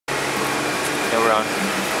around.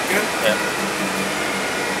 Good? Yeah.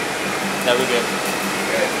 Yeah, we're good.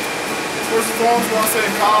 Okay. First and foremost, we want to say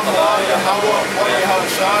Allah, Yahweh,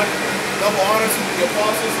 Yahweh Shai. Double honors to the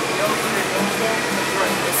apostles and the elders of the Muslim.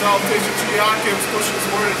 And salutation to Yaakov, who's pushing his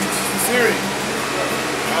word into sincerity.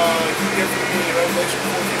 You can get from me Revelation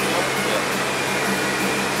 14.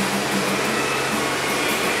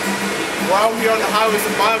 While we are on the highways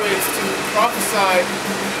and byways to prophesy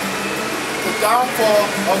the downfall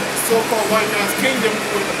of the so-called white man's kingdom,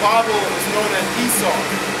 which the Bible is known as Esau.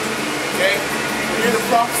 Okay? We're here to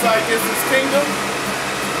prophesy against this kingdom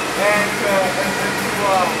and to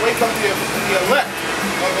wake up the elect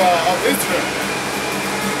of Israel.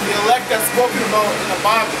 The elect that's spoken about in the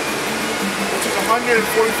Bible, which is 144,000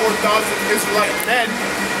 Israelite men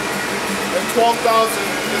and 12,000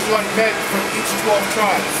 Israelite men from each 12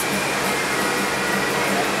 tribes.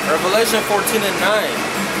 Revelation 14:9.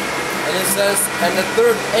 And it says, and the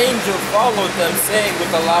third angel followed them, saying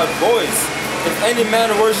with a loud voice, if any man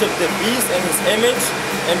worship the beast and his image,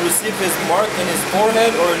 and receive his mark in his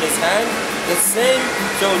forehead or in his hand, the same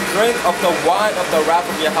shall drink of the wine of the wrath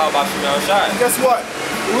of Yahweh Bashem Yahushai. Guess what?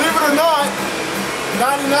 Believe it or not,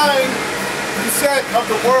 99% of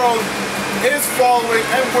the world is following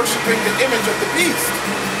and worshiping the image of the beast.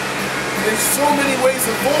 In so many ways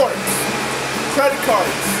and forms. Credit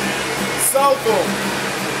cards, cell phones,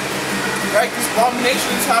 right? This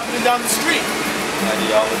abomination is happening down the street.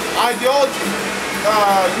 Ideology.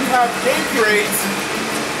 You have gay parades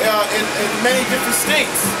in many different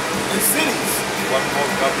states and cities. One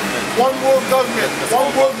world government. One world government.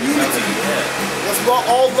 One world unity. Let's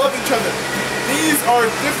all love each other. These are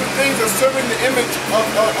different things that are serving the image of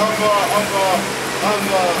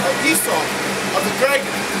Esau, of the dragon.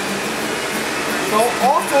 You know,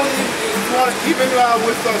 also, even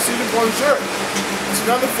with Stephen Bonjour, it's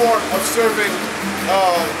another form of serving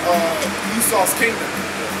Esau's kingdom.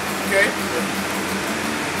 Okay?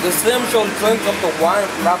 The same shall drink of the wine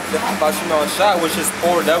of wrath of Bashem Yahushai, which is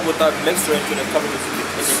poured out without mixture into the cup of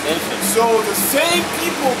his indignation. So the same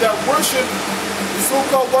people that worship the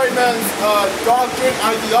so-called white man's doctrine,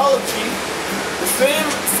 ideology, the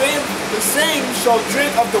same shall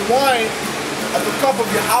drink of the wine of the cup of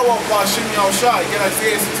Yahweh Bashem Yahushai. Again,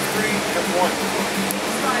 Isaiah 63:1.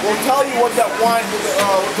 We'll tell you what that wine,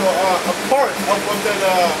 a part of what that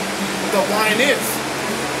wine is.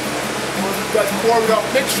 That's poured without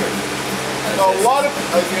mixture. So a lot of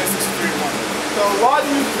Isaiah 63:1. So a lot of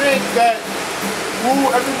you think that who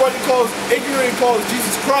everybody ignorantly calls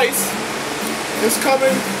Jesus Christ is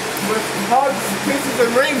coming with hugs, kisses,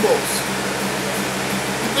 and rainbows.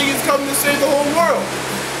 You think he's coming to save the whole world?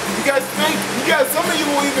 Some of you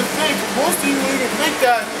will even think, most of you will even think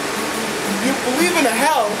that you believe in a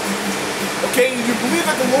hell, okay? You believe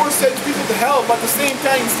that the Lord sends people to hell, but at the same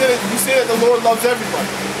time you say that the Lord loves everybody.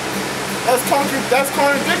 That's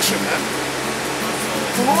contradiction, man.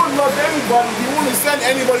 If the Lord loved everybody, he wouldn't send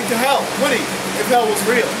anybody to hell, would he? If hell was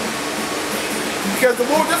real. Because the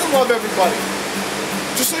Lord doesn't love everybody.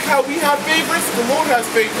 Just like how we have favorites, the Lord has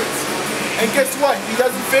favorites. And guess what? He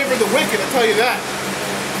doesn't favor the wicked, I'll tell you that.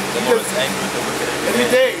 The Lord is angry with the wicked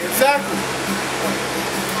every day. Exactly.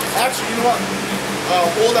 Actually, you know what?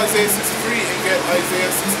 Hold Isaiah 63 and get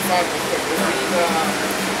Isaiah 65 real quick.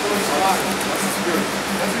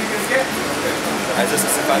 That's what you guys get. Isaiah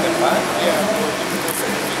 65 and 5? Yeah.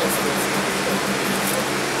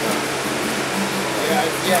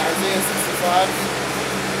 Yeah, Isaiah 65.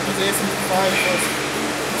 Isaiah 65 first.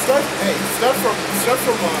 Start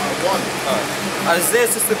from 1. Isaiah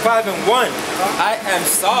 65:1. I am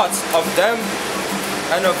sought of them,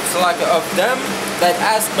 and of them that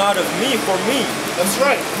ask not of me for me. That's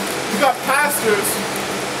right. You got pastors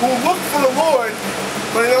who look for the Lord,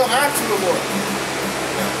 but they don't ask for the Lord.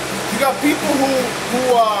 You got people who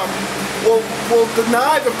will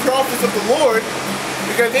deny the prophets of the Lord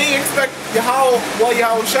because they expect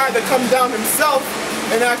Yahushua to come down himself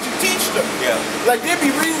and actually teach them. Yeah. Like they'd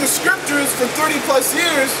be reading the scriptures for 30 plus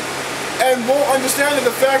years and won't understand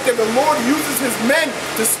the fact that the Lord uses his men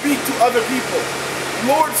to speak to other people.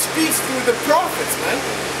 The Lord speaks through the prophets, man.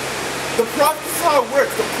 The prophets is how it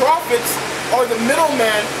works. The prophets are the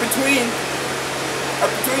middleman between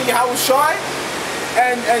Yahushua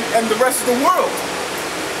and the rest of the world.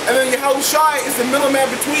 And then Yahushua is the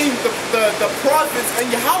middleman between the prophets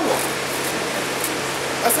and Yahweh.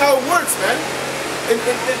 That's how it works, man.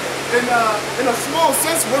 In a small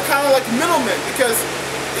sense, we're kind of like middlemen, because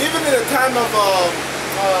even in the time of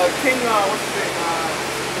King, what's his name?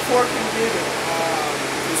 Before King David,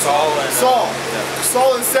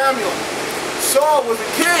 Saul and Samuel. Saul was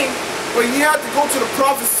a king, but he had to go to the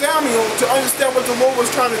prophet Samuel to understand what the Lord was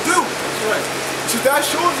trying to do. right. So that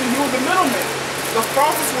shows you he was a middleman. The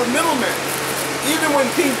prophets were middlemen. Even when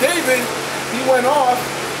King David, he went off,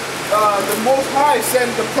 the Most High sent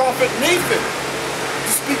the prophet Nathan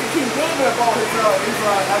to speak to King David about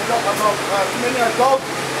committing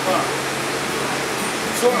adultery.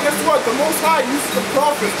 So guess what? The Most High uses the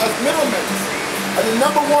prophets as middlemen. And the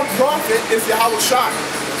number one prophet is Yahweh Shai.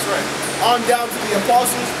 That's right. On down to the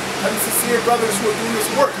apostles and the sincere brothers who are doing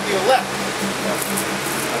this work, the elect.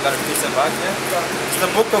 I got a piece of back there. It's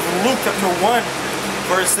the book of Luke chapter 1,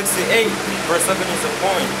 verse 68. Verse 7 is the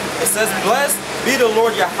point. It says, "Blessed be the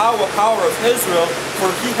Lord Yahweh, power of Israel, for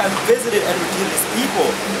he hath visited and redeemed his people.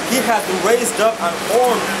 He hath raised up an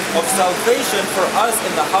horn of salvation for us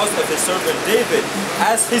in the house of his servant David,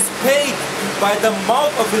 as he spake by the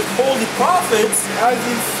mouth of his holy prophets." As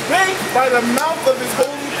he spake by the mouth of his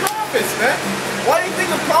holy prophets, man. Why do you think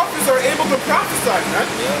the prophets are able to prophesy, man?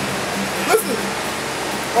 Listen,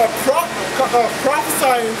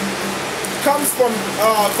 prophesying comes from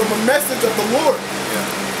a message of the Lord.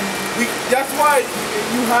 That's why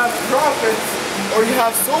you have prophets, or you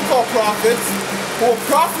have so-called prophets, who will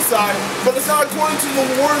prophesy, but it's not according to the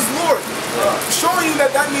word of the Lord. Showing you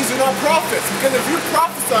that means you're not prophets. Because if you're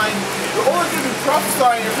prophesying, you're only going to be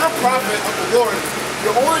prophesying, if you're a prophet of the Lord,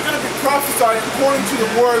 you're only going to be prophesying according to the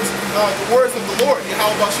words of the Lord,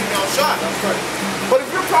 Yahweh Bashem Shai. That's right. But if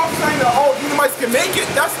you're prophesying that all Edomites can make it,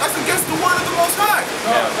 that's against the word of the Most High.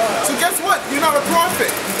 So guess what? You're not a prophet.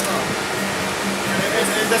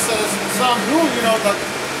 And this sounds rude, you know, that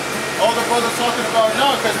all the brothers talking about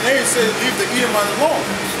now, because they say leave the Edomite alone.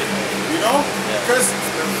 You know? Because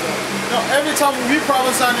every time we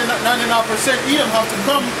prophesy 99%, Edom have to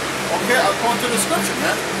come, okay, according to the scripture,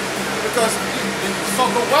 man. Because in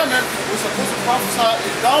so-called white man, we're supposed to prophesy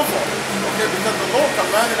his downfall, okay, because the Lord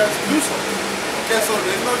commanded us to do so. Okay, so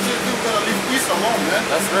there's no just dude gonna leave East alone, man.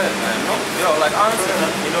 That's right, man. Yo, like honestly,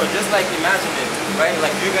 you know, just like imagine it, right?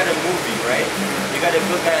 Like you got a movie, right? You got a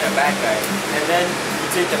good guy and a bad guy, and then you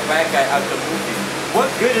take the bad guy out of the movie.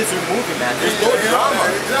 What good is your movie, man? There's no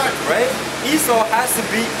drama, right? Esau has to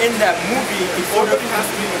be in that movie in order,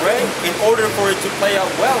 right? In order for it to play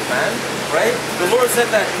out well, man, right? The Lord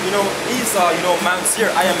said that, you know, Esau, you know, Mount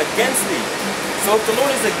Seir, I am against thee. So if the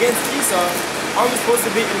Lord is against Esau, are we supposed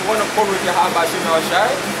to be in one accord with Yahweh Bashem Shai?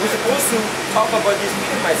 We're supposed to talk about these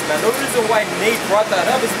Edomites, man. The reason why Nate brought that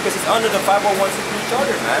up is because it's under the 501c3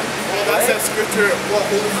 charter, man. Well, that's that scripture, what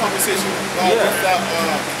holy conversation without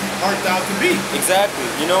art thou to be. Exactly,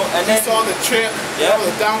 you know, and then you saw the tramp, the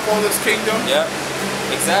downfall of this kingdom. Yeah,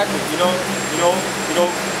 exactly.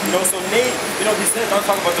 So Nate, you know, he says, don't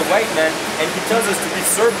talk about the white man, and he tells us to be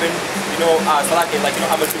serpent, you know, like, you know,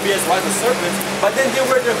 I'm to be as wise as serpents, but then they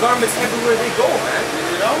wear their garments everywhere they go, man,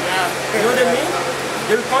 you know? You know what I mean?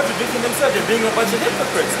 They're contradicting themselves, they're being a bunch of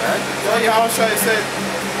hypocrites, man. Well, Yahweh Shai said,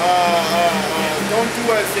 don't do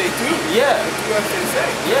as they do, yeah, but do as they say.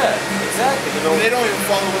 Yeah, exactly, you know. They don't even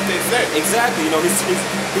follow what they say. Exactly, you know, he's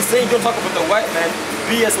saying don't talk about the white man,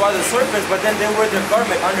 be as wise as serpents, but then they wear their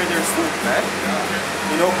garment under their suit, man.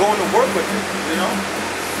 You know, going to work with it, you know?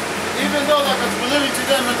 Even though, like, as we're living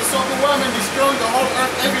today, man, the so-called white man destroying the whole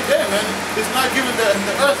earth every day, man. It's not giving the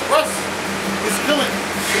earth rest. It's killing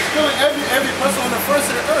every person on the face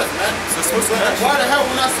of the earth, man. So why the hell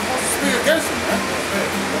we're not supposed to speak against him, man?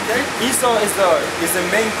 Okay? Esau is the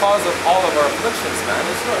main cause of all of our afflictions, man.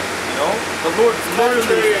 That's right. You know? The Lord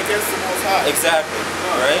literally against the Most High. Exactly.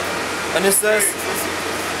 Right? And it says,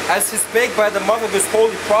 as he spake by the mouth of his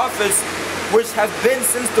holy prophets, which have been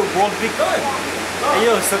since the world begun. And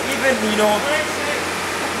so even, you know,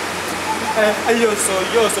 so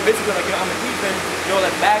basically, like, you know, I'm an Ethan, you know,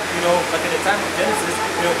 like back, you know, like in the time of Genesis,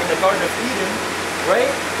 you know, in the Garden of Eden,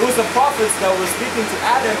 right? It was the prophets that were speaking to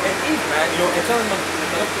Adam and Eve, man, you know, and telling them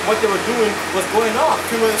what they were doing was going on.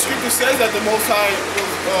 When the scripture says that the Most High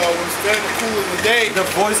was very cool in the day, the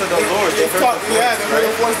voice of the Lord, they heard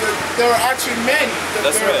the voice. There were actually men,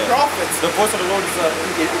 there were prophets. The voice of the Lord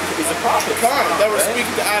is a prophet. That were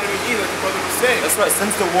speaking to Adam and Eve, like the brother was saying. That's right,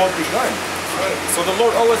 since the world begun. Right. So the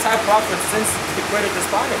Lord always had prophets since he created this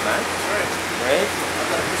planet, man. Right. Right?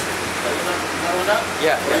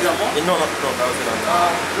 Yeah. No, that was it.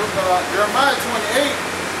 Jeremiah 28,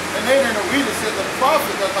 and then in the reader said, the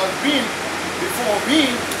prophet that has been before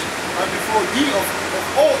me and before thee of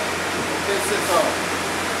old. It says,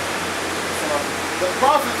 the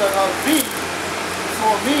prophet that has been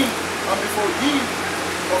before me and before thee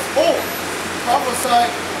of old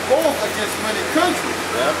prophesied both against many countries.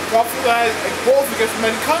 Yeah. Prophesied both against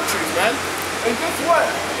many countries, man. And guess what?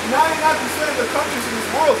 99% of the countries in this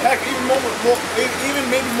world, heck, even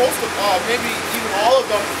maybe most of, maybe even all of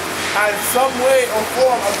them, has some way or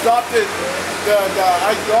form adopted the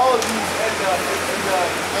ideologies and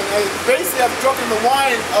basically have drunk in the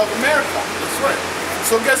wine of America. That's right.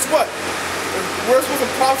 So guess what? We're supposed to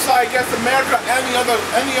prophesy against America and any other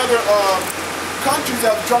countries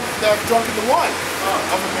that have drunk in the wine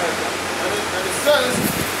of America. And it says,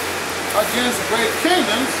 against great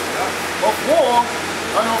kingdoms of war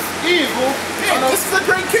and of evil. Hey, and of, this is a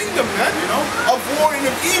great kingdom, man. You know? Of war and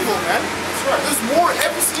of evil, man. That's right. There's war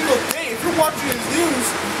every single day. If you're watching the news,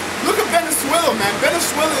 look at Venezuela, man.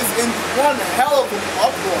 Venezuela is in one hell of an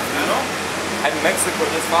uproar, You man. know? And Mexico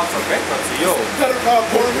just filed for bankruptcy, yo.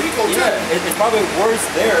 Puerto Rico, too. Yeah, it's probably worse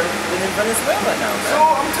there than in Venezuela now, So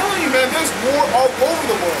man. I'm telling you, man, there's war all over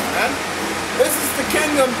the world, man. This is the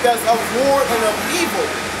kingdom that's of war and of evil.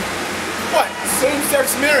 What?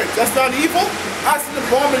 Same-sex marriage, that's not evil? That's an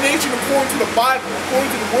abomination according to the Bible,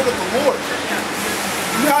 according to the word of the Lord.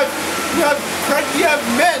 You have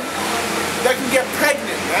men that can get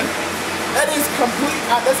pregnant, man. That's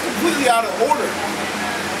completely out of order.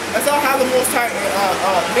 That's not how the Most High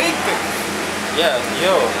made things. Yeah,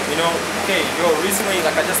 yo, recently,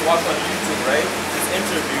 like I just watched on YouTube, right, this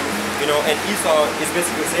interview, and Esau is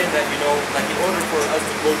basically saying that, like in order for us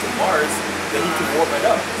to go to Mars, they need to warm it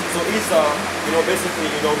up. So Esau,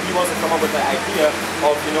 basically, he wants to come up with the idea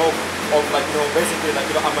of, I'm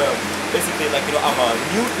a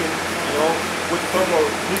Newton, with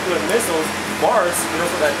thermonuclear missiles, Mars, so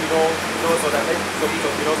that basically,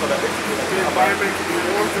 The environment can be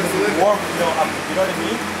warm just to live in. warm, you know what I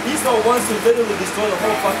mean? Esau wants to literally destroy the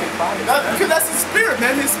whole fucking planet. Because that's his spirit,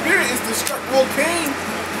 man. His spirit is destruct. Well, Cain,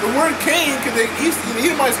 the word Cain, because the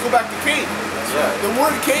Edomites go back to Cain. Yeah. The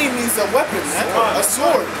word Cain means a weapon, man. A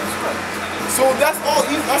sword. That's right. So that's all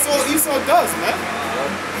Esau does, man.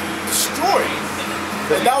 Destroy.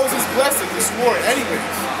 And that was his blessing, the sword, anyways.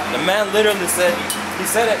 The man literally said, he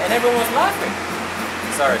said it, and everyone was laughing.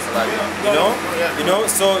 Sorry, Saladi.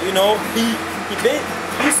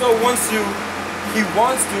 Esau wants to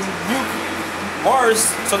nuke Mars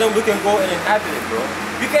so then we can go and inhabit it, bro.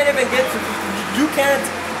 You can't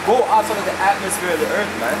go outside of the atmosphere of the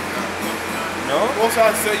earth, man. Most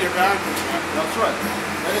I say your boundaries, man. That's right.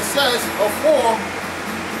 And it says, of war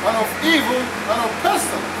and of evil and of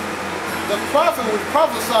pestilence. The prophet will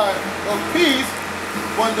prophesy of peace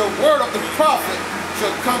when the word of the prophet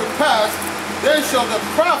shall come to pass. Then shall the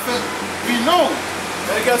prophet be known.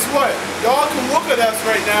 And guess what? Y'all can look at us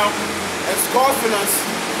right now and scoff at us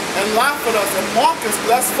and laugh at us and mock us,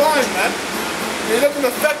 but that's fine, man. It doesn't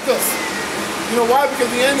affect us. You know why? Because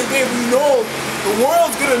at the end of the day, we know the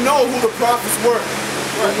world's gonna know who the prophets were.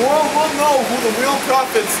 The world will know who the real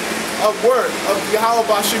prophets were of Yahweh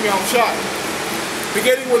Bashim Yahushai.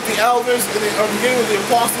 Beginning with the elders, beginning with the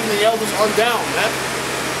apostles and the elders on down, man.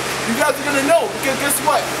 You guys are gonna know, because guess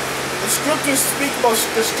what? The scriptures speak about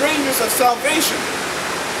the strangers of salvation.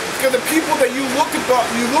 Because the people that you looked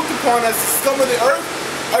upon as scum of the earth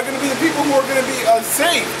are gonna be the people who are gonna be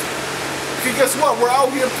saved. Because guess what? We're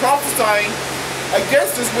out here prophesying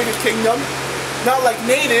against this wicked kingdom, not like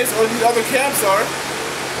Nanas or these other camps are.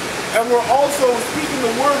 And we're also speaking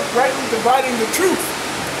the word, rightly dividing the truth.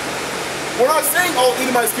 We're not saying all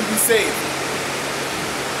Edomites can be saved.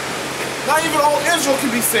 Not even all Israel can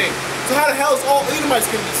be saved. So how the hell is all Edomites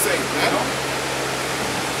can be saved, man?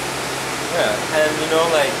 Yeah, and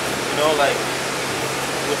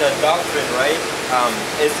with that doctrine, right?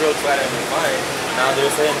 Israel tried to define. Now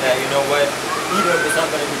they're saying that, you know what? Edom is not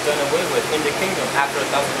going to be done away with in the kingdom after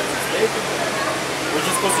 1,000 years of slavery. Which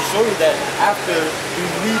is supposed to show you that after you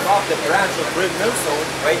leave off the branch of Great Millstone,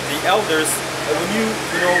 right, the elders, and when you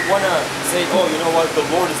want to say, oh, you know what, the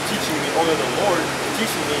Lord is teaching me, only the Lord is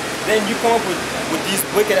teaching me, then you come up with these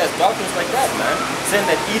wicked-ass doctrines like that, man, saying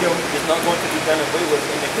that Edom is not going to be done away with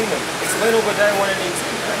in the kingdom. Explain over there 1 and 18,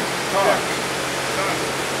 man.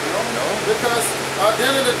 Because at the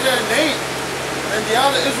end of the day, Nate and the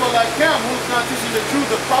other Israelite camp who's not teaching the truth,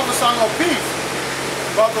 the prophesying of peace.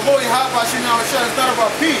 But the Lord Yahweh Bashim Yahushai is not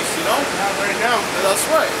about peace, Not right now. That's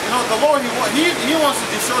right. The Lord, he wants to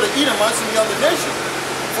destroy the Edomites and the other nations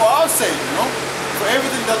for our sake, for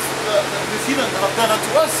everything that's this heathen have done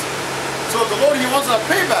unto us. So the Lord, he wants a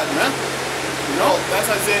payback, man.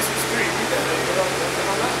 That's Isaiah 63. Read that.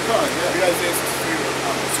 Read Isaiah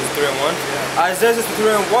 63. 63 and 1? Yeah. Isaiah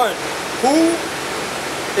 63 and 1. Who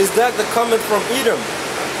is that cometh from Edom,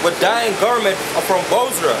 with dying garment from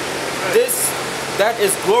Bozrah? That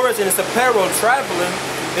is glorious in his apparel, traveling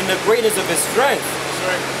in the greatness of his strength.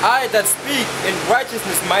 I that speak in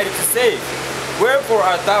righteousness mighty to save. Wherefore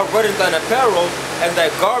art thou ruddy thine apparel, and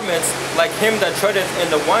thy garments like him that treadeth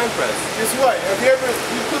in the winepress? Guess what? If you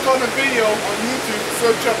click on the video on YouTube,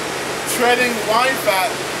 search up treading wine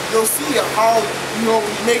fat, you'll see how, you know,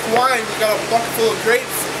 when you make wine, you got a bucket full of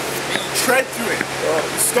grapes, and you tread through it.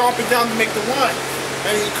 You stomp it down to make the wine.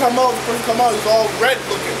 And you come out, the person come out, he's all red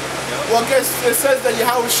looking. Well, I guess it says that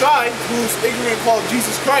Yahweh Shai, who's ignorant called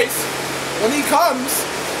Jesus Christ, when he comes,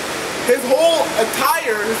 his whole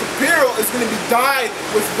attire, his apparel is going to be dyed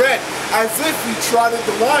with red, as if he trotted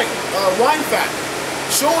the wine fat.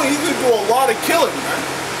 Showing he could do a lot of killing,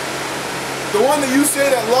 man. The one that you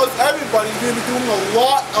say that loves everybody is going to be doing a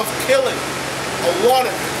lot of killing. A lot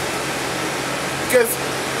of it. Because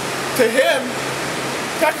to him,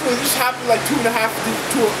 technically this happened like 2.5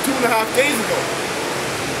 days ago.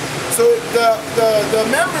 So the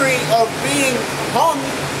memory of being hung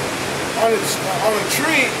on a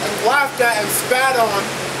tree and laughed at and spat on,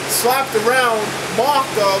 slapped around,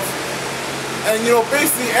 mocked of, and you know,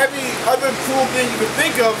 basically every other cruel thing you could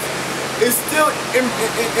think of is still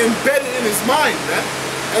embedded in his mind, man.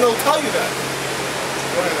 And he'll tell you that.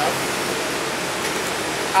 Go ahead, Al.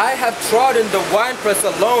 I have trodden the winepress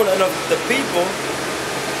alone, and of the people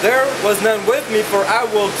there was none with me, for I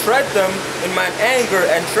will tread them in mine anger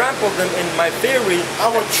and trample them in my fury.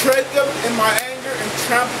 I will tread them in my anger and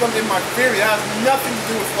trample them in my fury. That has nothing to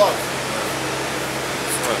do with love.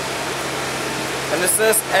 And it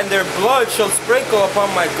says, and their blood shall sprinkle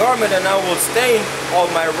upon my garment, and I will stain all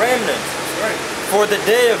my raiment. Right. For the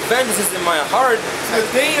day of vengeance is in my heart. The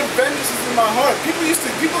day of vengeance is in my heart. People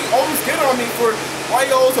always get on me for why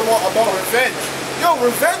you always about revenge. Yo,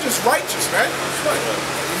 revenge is righteous, man.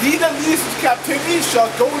 He that leads into captivity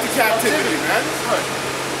shall go into captivity, man.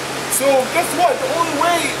 So guess what? The only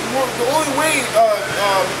way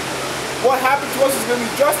what happened to us is going to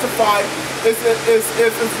be justified is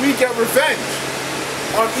if we get revenge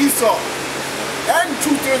on Esau and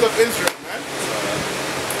 2/3 of Israel, man.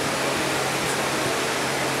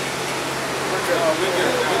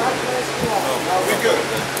 We're good.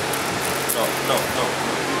 No.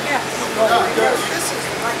 Yes. This is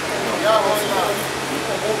right.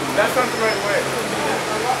 That's not the right way.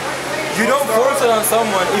 You don't force it on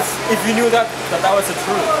someone if you knew that was the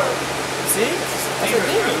truth. See? That's a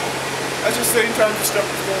demon. That's just saying trying to stuff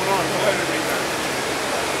what's going on. Go ahead and read that.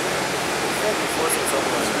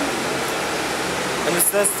 And it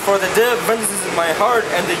says, for the day of vengeance is in my heart,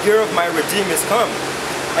 and the year of my redeem is come.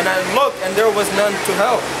 And I looked, and there was none to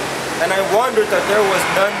help. And I wondered that there was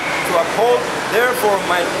none to uphold. Therefore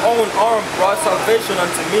mine own arm brought salvation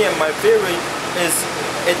unto me, and my fury it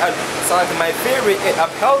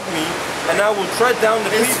upheld me, and I will tread down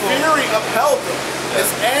the His people. His fury upheld him. His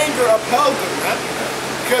anger upheld him, man.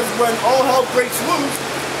 Because when all hell breaks loose,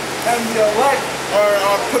 and the elect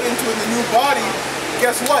are put into the new body,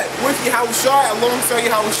 guess what? With Yahweh Shai, alongside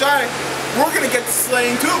Yahweh Shai, we're going to get the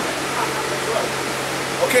slaying too.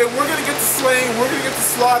 Okay, we're going to get the slaying, we're going to get the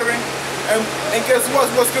slaughtering, and guess what?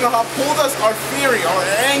 What's going to uphold us? Our fury, our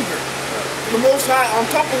anger. The Most High, on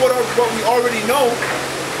top of what we already know,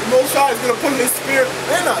 the Most High is going to put His Spirit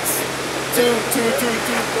in us to do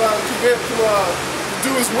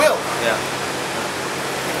His will. Yeah.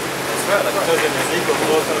 That's right. Like it says in Ezekiel,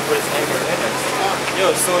 the Lord's going to put His anger in us.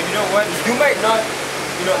 Yo, so you know what? You might not,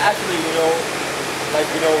 actually,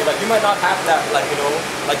 like you might not have that,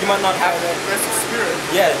 you might not have that aggressive spirit.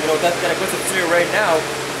 Yeah, that aggressive spirit right now.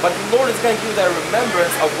 But the Lord is going to give you that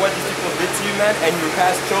remembrance of what these people did to you, man, and your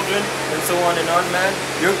past children, and so on and on, man.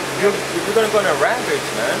 You're going to go on a rampage,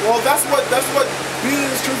 man. Well, that's what being in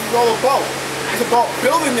this truth is all about. It's about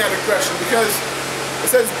building that aggression, because it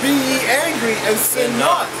says, "Be ye angry and sin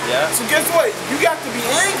not." Yeah. So guess what? You got to be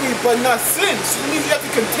angry, but not sin. So it means you have to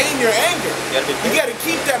contain your anger. You got to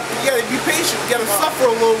keep that. You got to be patient. You got to suffer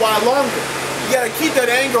a little while longer. You got to keep that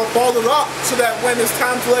anger bottled up, so that when it's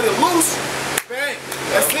time to let it loose, bang.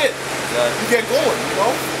 That's it. You get going,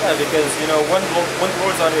 Yeah, because, when the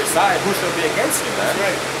Lord's on your side, who shall be against you, man?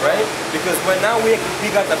 Right? Because when now we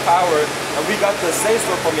got the power, and we got the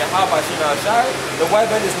say-so from Yahweh Shai, the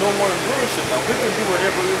white man is no more in rulership, man. We can do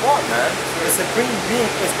whatever we want, man. The supreme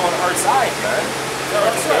being is on our side, man.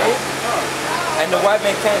 Okay? And the white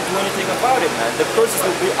man can't do anything about it, man. The curses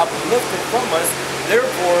will be uplifted from us.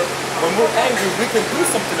 Therefore, when we're angry, we can do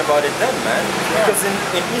something about it then, man. Because in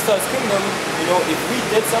Esau's kingdom, if we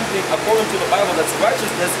did something according to the Bible that's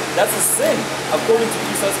righteousness, that's a sin according to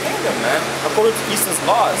Esau's kingdom, man. According to Esau's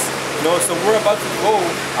laws. So we're about to go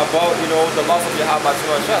about, the laws of Yahweh. Like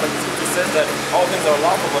the scripture says that all things are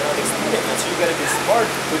lawful but not expedient, man. So you gotta be smart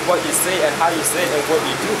with what you say and how you say it and what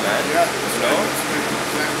you do, man.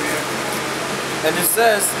 And it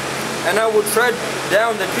says, and I will tread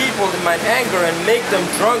down the people in mine anger and make them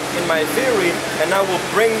drunk in my fury, and I will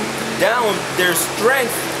bring down their strength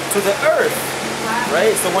to the earth.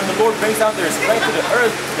 right? So when the Lord brings down their strength to the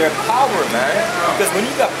earth, their power, man. Because when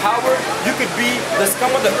you got power, you could be the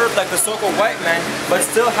scum of the earth like the so-called white man, but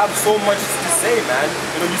still have so much to say, man.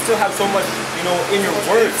 You know, you still have so much, you know, in your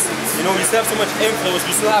words. You know, you still have so much influence,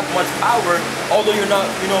 you still have much power, although you're not,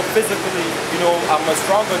 you know, physically, you know, much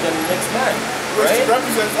stronger than the next man. Which Right?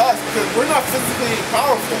 represents us, because we're not physically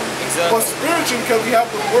powerful. Exactly. But spiritually, because we have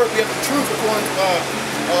the word, we have the truth according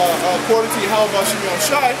to Yahweh Shimon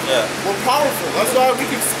Shai, Yeah. we're powerful. That's why we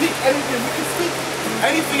can speak anything. We can speak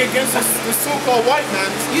anything against this so-called white man,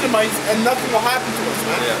 these Edomites, and nothing will happen to us,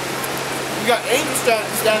 man. Yeah. We got angels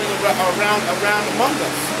standing around among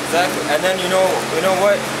us. Exactly. And then you know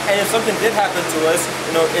what? And if something did happen to us,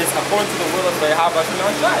 you know, it's according to the will of Yahweh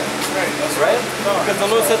Shimon Shai. Right. That's Right? Because the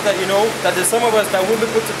Lord said that, you know, that there's some of us that will be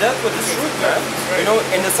put to death for the truth, man. You know,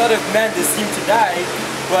 in the sight of man they seem to die,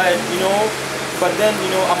 but you know, but then, you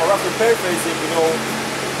know, I'm a roughly paraphrasing, you know,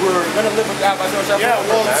 we're gonna live with Yahweh Shimon Shai Yeah, forever,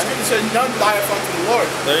 well, the man. scripture said none dieth unto the Lord.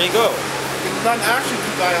 There you go. None actually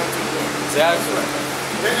do die unto the Lord. Exactly.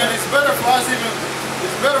 And it's better for us to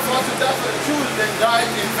die for the truth than die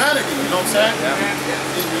in vanity, you know what I'm saying? Yeah.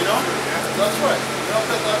 You know? That's right. You know,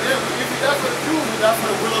 because if you die for the truth, you die for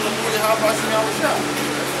the will of the Lord, how about you know?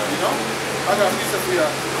 I got a piece of here.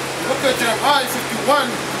 Look at Jeremiah 51,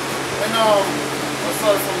 and I'll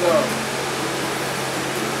start from the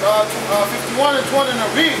 51 and 20, and I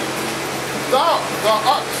read, Thou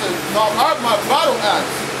art my battle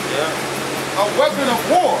axe, Yeah. a weapon of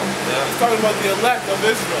war. Yeah. He's talking about the elect of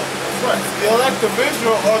Israel. That's right. The elect of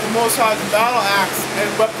Israel are the Most High's battle axe and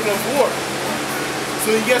weapon of war. So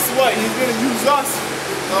guess what? He's going to use us,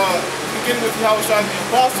 beginning with Yahweh Shai and the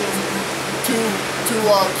apostles, to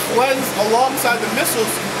cleanse alongside the missiles,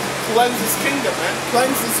 cleanse this kingdom, man,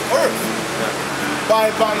 cleanse this earth. By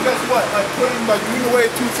guess what? By doing away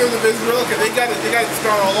 2/3 of Israel, because they got it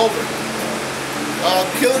started all over.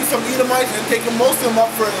 Killing some Edomites and taking most of them up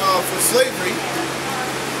for slavery.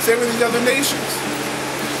 Same with these other nations.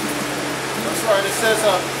 That's right. It says,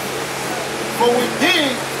 for with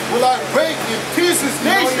thee will I break in pieces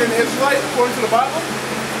You know you're an nations. Israelite according to the Bible?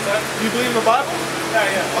 Do you believe in the Bible?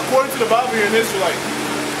 Yeah. According to the Bible, you're an Israelite.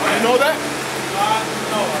 You know that?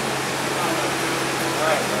 No.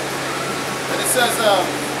 And it says,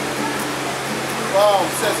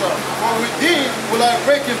 for with thee will I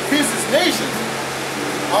break in pieces nations.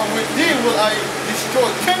 And with thee will I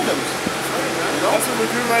destroy kingdoms. That's what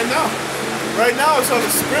we're doing right now. Right now, it's on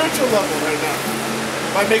a spiritual level right now.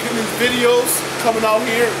 By making these videos, coming out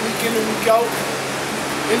here week in and week out,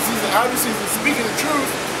 in season, out of season, speaking the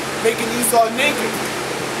truth, making Esau naked.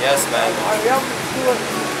 Yes, man.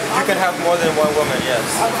 You can have more than one woman, yes.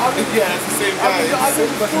 Yeah, it's the same guy. I've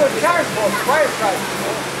been doing carrot for fire price.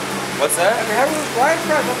 What's that? I mean, having a fire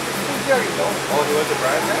price up to 230, though. Oh, he went to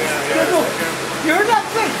Brian? You're not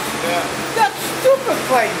thing. Yeah. That's stupid,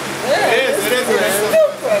 Clayton. It is.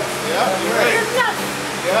 Stupid. Yeah, you're right. You're nuts.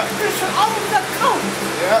 Yeah, There's all of that count.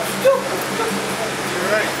 yeah, Stupid. you're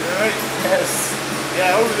right. Yes.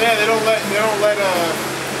 Yeah, over there they don't let men and women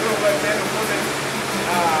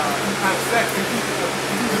have sex. They keep it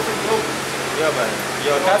two different groups. Yo, man.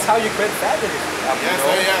 Yo, that's how you create faggotism. Yeah,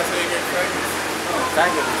 so you get pregnant.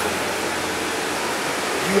 Faggotism.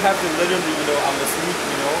 You have to literally, you know, sneak,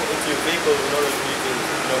 you know, into your vehicle in order for you to,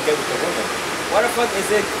 you know, get with the woman. Why the fuck is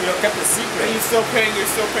it, you know, kept a secret? And you're still paying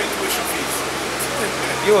tuition fees.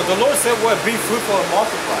 Yo, the Lord said what? Be fruitful and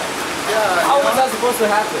multiply. Yeah. How is that supposed to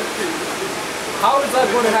happen? How is that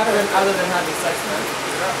going to happen other than having sex, man?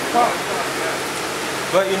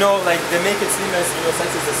 But you know, like they make it seem as, you know, sex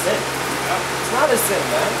is a sin. It's not a sin,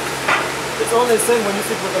 man. It's only a sin when you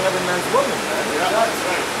sleep with another man's woman, man. You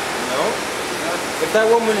know? If that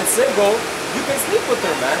woman is single, you can sleep with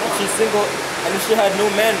her, man. If she's single and if she had no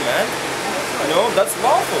man, man. You know, that's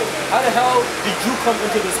lawful. How the hell did you come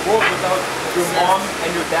into this world without your mom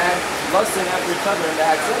and your dad lusting after each other and they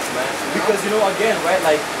had sex, man? Because, you know, again, right,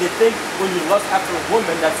 like, they think when you lust after a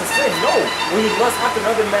woman, that's a sin. No. When you lust after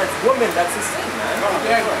another man's woman, that's a sin, man.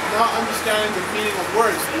 Again, not understanding the meaning of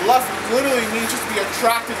words. Lust literally means just to be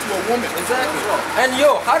attracted to a woman. Exactly. And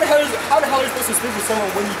yo, how the hell are you supposed to sleep with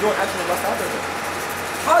someone when you don't actually lust after them?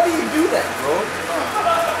 How do you do that, bro?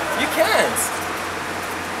 You can't.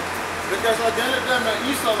 Because at the end of the day, man,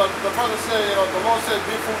 Esau, like the brother said, you know, the Lord said,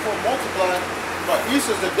 be fruitful and multiply. But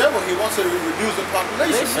Esau's the devil. He wants to reduce the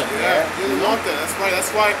population. Yeah, he doesn't want that.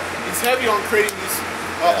 That's why he's heavy on creating these,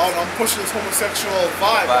 on pushing this homosexual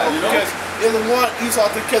vibe. You know? Because he doesn't want Esau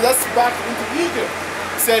to kill. That's back into Egypt.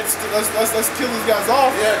 Said let's kill these guys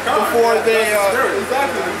off before they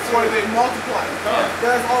multiply.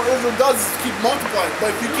 That's all Israel does is keep multiplying.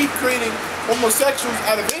 But if you keep creating homosexuals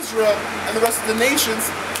out of Israel and the rest of the nations,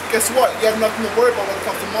 guess what? You have nothing to worry about when it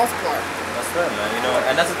comes to multiplying. That's right, man. You know,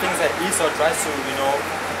 and that's the things that Esau tries to, you know,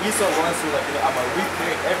 Esau wants to, like, you know, I'm gonna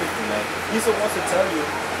recreate everything, man. Esau wants to tell you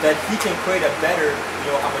that he can create a better, you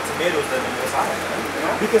know, tomatoes than the Most High,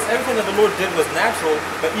 man. Because everything that the Lord did was natural,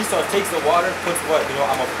 but Esau takes the water, puts what, you know,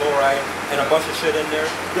 I'm a fluoride and a bunch of shit in there,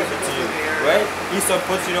 gives it to you, right? Esau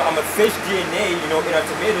puts, you know, I'm a fish DNA, you know, in our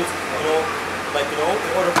tomatoes, you know, like, you know,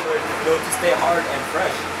 in order for it, you know, to stay hard and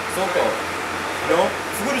fresh, so-called. You know,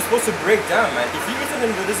 food is supposed to break down, man. If you eat something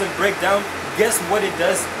that doesn't break down, guess what it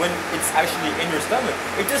does when it's actually in your stomach?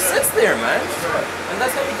 It just sits there, man. And that's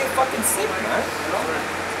how you get fucking sick, man.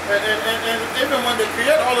 And even when they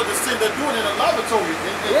create all of this thing, they're doing it in a laboratory,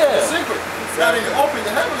 in the secret. Not in the open.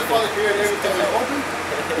 The Heavenly Father created everything in the open.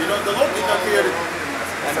 You know, the Lord did not create it.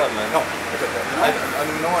 What's up, man? No, it's okay. I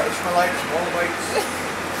mean, no, Ishmaelites, Moabites,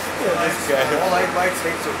 Moabites,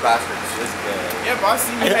 hates are bastards. This guy. Yeah, but I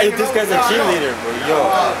see you hanging This out guy's with a John. cheerleader, bro. Yo,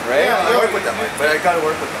 right? Yeah, I work with them, but I gotta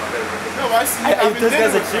work with them. No, I see you having This dinner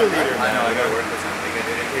guy's a with them. cheerleader, I know, I man. gotta work with them.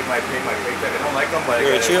 They pay my paycheck. I don't like them, but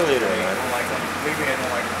You're a cheerleader, I man. don't like them. Believe me, I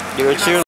don't like them. You're a cheerleader.